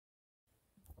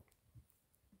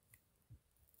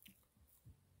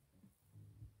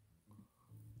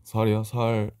살이요?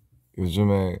 살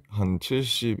요즘에 한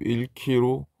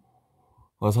 71kg?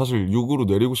 아, 사실 6으로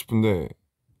내리고 싶은데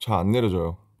잘 안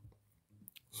내려져요.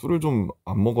 술을 좀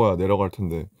안 먹어야 내려갈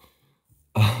텐데.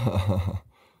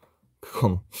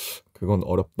 그건 그건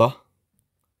어렵다.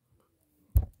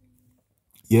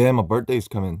 Yeah, my birthday's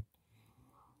coming.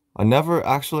 I never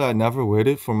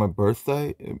waited for my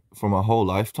birthday for my whole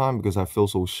lifetime because I feel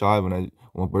so shy when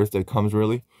my birthday comes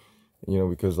really.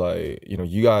 Because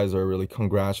you guys are really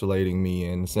congratulating me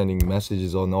and sending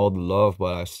messages on all the love,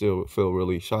 but I still feel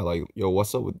really shy. Like, yo,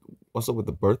 what's up with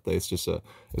the birthday? It's just a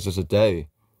day.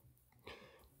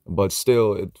 But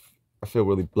still I feel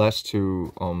really blessed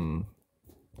to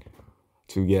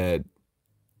get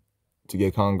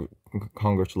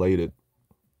congratulated.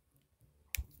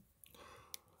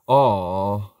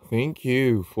 Oh, thank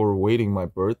you for waiting my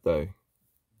birthday.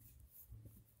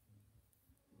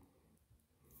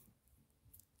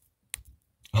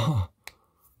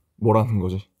 뭐라는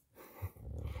거지?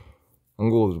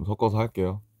 한국어도 좀 섞어서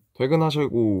할게요.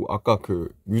 퇴근하시고 아까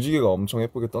그 무지개가 엄청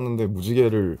예쁘게 떴는데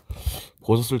무지개를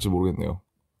보셨을지 모르겠네요.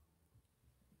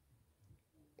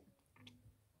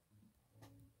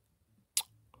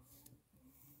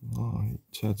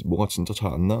 제가 뭐가 진짜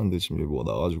잘 안 나는데 지금 여기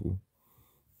뭐가 나가지고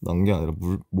난 게 아니라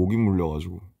목이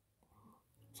물려가지고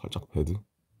살짝 배드.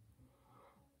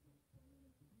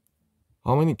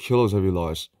 How many kilos have you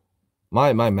lost?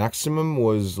 My maximum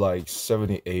was like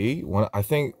 78. When I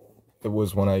think it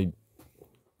was when I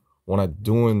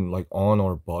doing like on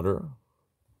or butter,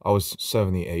 I was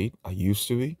 78. I used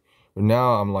to be, but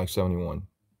now I'm like 71.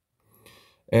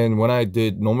 And when I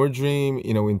did No More Dream,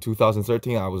 in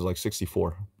 2013, I was like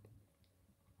 64.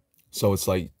 So it's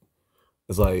like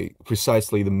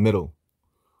precisely the middle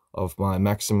of my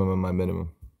maximum and my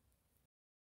minimum.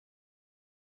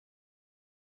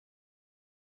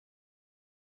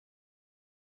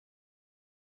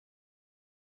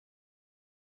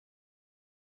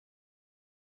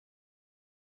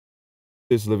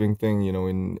 This living thing,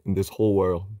 in this whole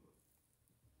world.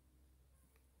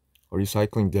 Are you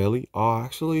cycling daily?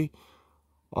 Actually,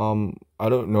 I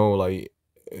don't know like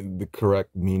the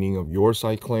correct meaning of your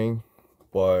cycling,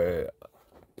 but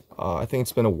I think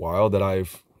it's been a while that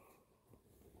I've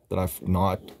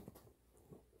not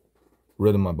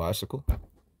ridden my bicycle.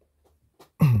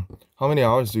 How many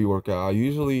hours do you work out? I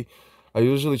usually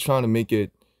try to make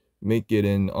it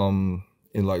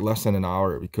in like less than an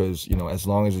hour because as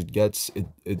long as it gets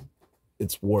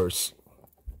it's worse.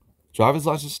 Driver's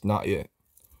license, not yet.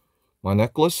 My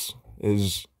necklace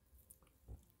is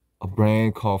a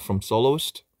brand called From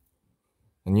Soloist,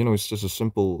 and it's just a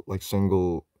simple like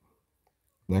single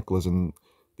necklace, and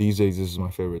these days this is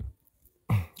my favorite.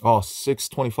 Oh,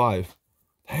 625.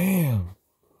 Damn.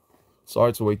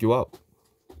 Sorry to wake you up.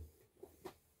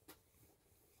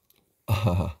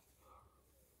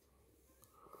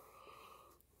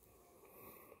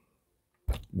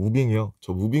 무빙이요?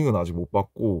 저 무빙은 아직 못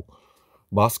받고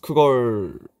마스크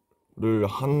걸을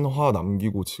한 화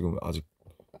남기고 지금 아직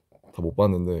다 못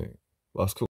봤는데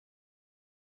마스크.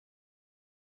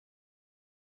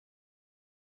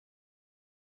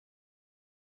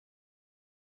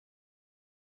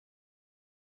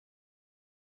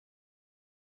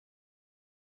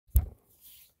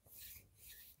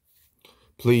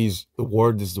 Please, the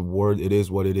word is the word. It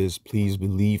is what it is. Please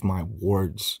believe my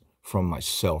words from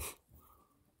myself,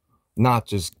 not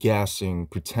just guessing,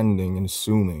 pretending, and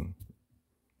assuming.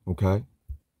 Okay?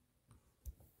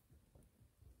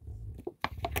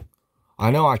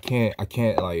 I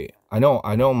can't like I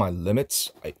know my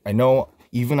limits. I know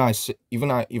even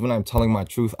I'm telling my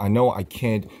truth. I know I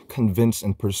can't convince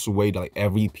and persuade like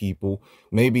every people.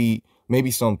 Maybe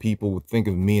some people would think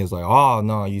of me as like, oh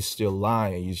no, you still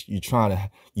lying.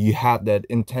 You had that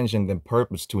intention and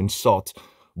purpose to insult,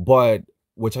 but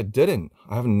which I didn't.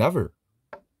 I have never.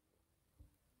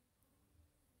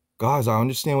 Guys, I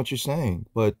understand what you're saying,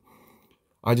 but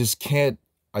I just can't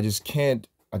I just can't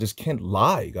I just can't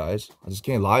lie, guys. I just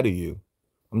can't lie to you.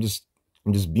 I'm just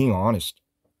I'm just being honest.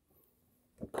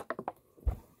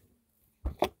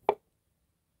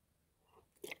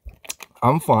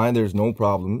 I'm fine, there's no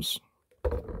problems.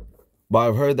 But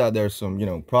I've heard that there's some,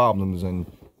 problems, and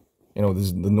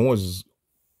the noise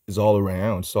is all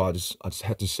around. So I just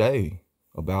had to say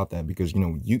about that because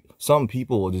some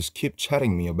people will just keep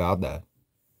chatting me about that.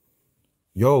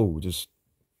 Yo, just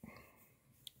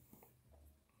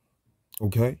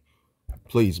okay?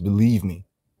 Please believe me.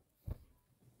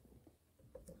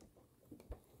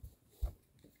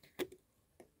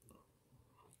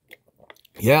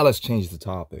 Yeah, let's change the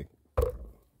topic.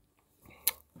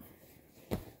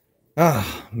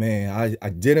 Man, I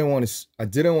didn't want to I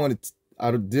didn't want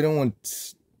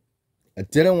to I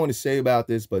didn't want to say about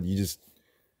this, but you just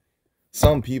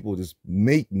some people just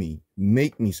make me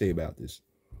say about this.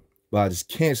 But I just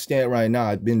can't stand it right now.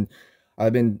 I've been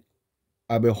I've been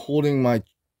holding my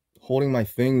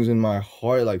things in my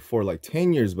heart like for like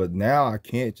 10 years, but now I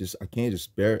can't just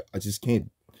bear it. I just can't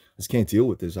deal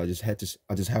with this. I just have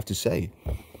to say.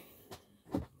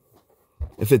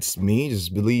 If it's me,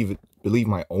 just believe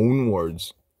my own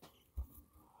words.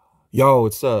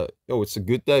 It's a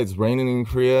good day. It's raining in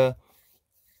Korea.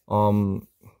 Um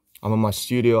I'm in my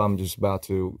studio. I'm just about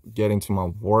to get into my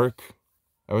work.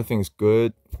 Everything's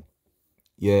good.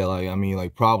 Yeah, like I mean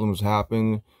like problems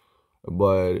happen,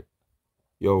 but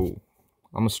yo,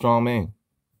 I'm a strong man.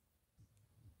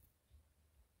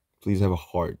 Please have a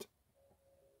heart.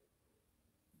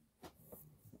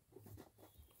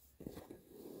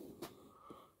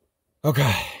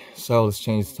 Okay, so let's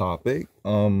change the topic.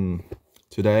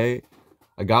 Today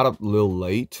I got up a little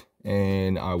late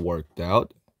and I worked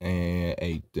out and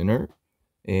ate dinner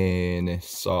and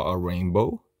saw a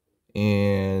rainbow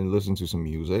and listened to some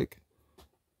music.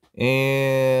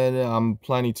 And I'm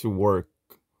planning to work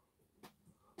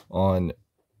on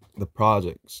the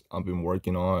projects I've been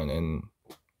working on, and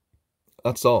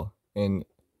that's all. And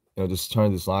just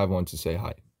turn this live on to say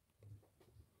hi.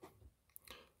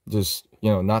 Just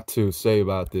not to say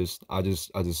about this. I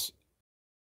just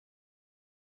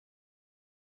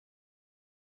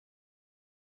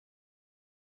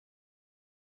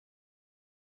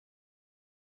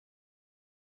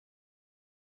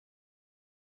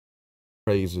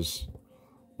praises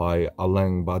by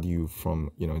Alain Badiou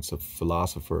from it's a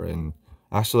philosopher. And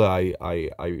actually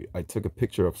I took a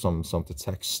picture of some of the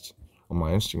text on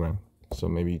my Instagram, so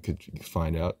maybe you could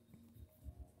find out.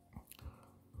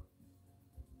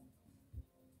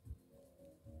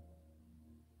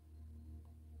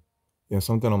 Yeah,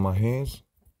 something on my hands.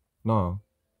 No,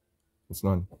 it's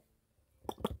none.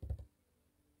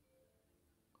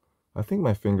 I think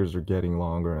my fingers are getting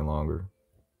longer and longer.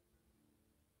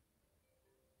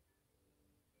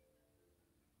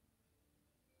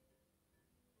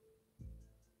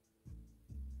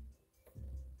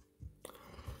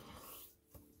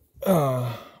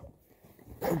 uh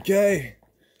okay,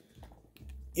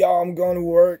 y'all, I'm going to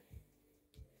work.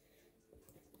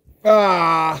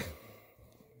 ah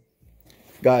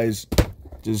Guys,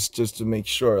 just to make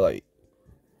sure, like,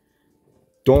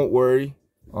 don't worry.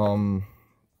 um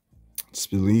just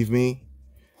believe me,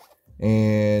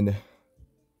 and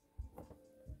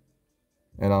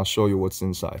I'll show you what's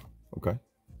inside. Okay,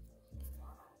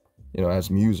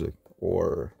 as music,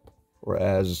 or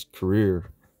as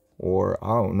career, or I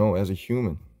don't know, as a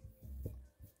human.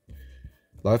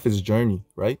 Life is a journey,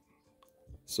 right?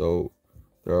 So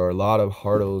there are a lot of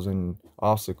hurdles and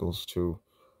obstacles to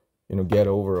get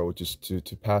over, or just to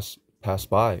pass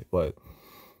by. But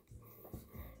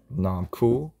no, I'm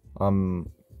cool.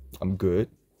 I'm good,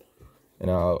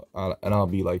 and I'll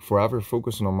be like forever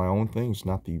focusing on my own things,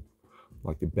 not the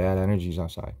bad energies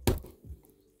outside.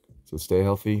 So stay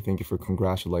healthy. Thank you for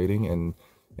congratulating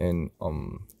and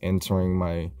entering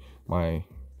my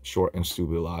short and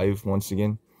stupid live once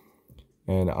again.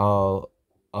 And I'll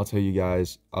tell you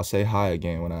guys, I'll say hi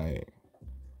again when I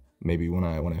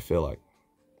feel like.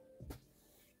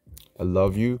 I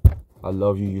love you. I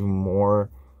love you even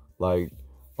more. Like,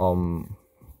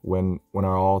 when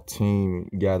our all team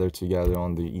gather together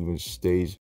on the even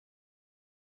stage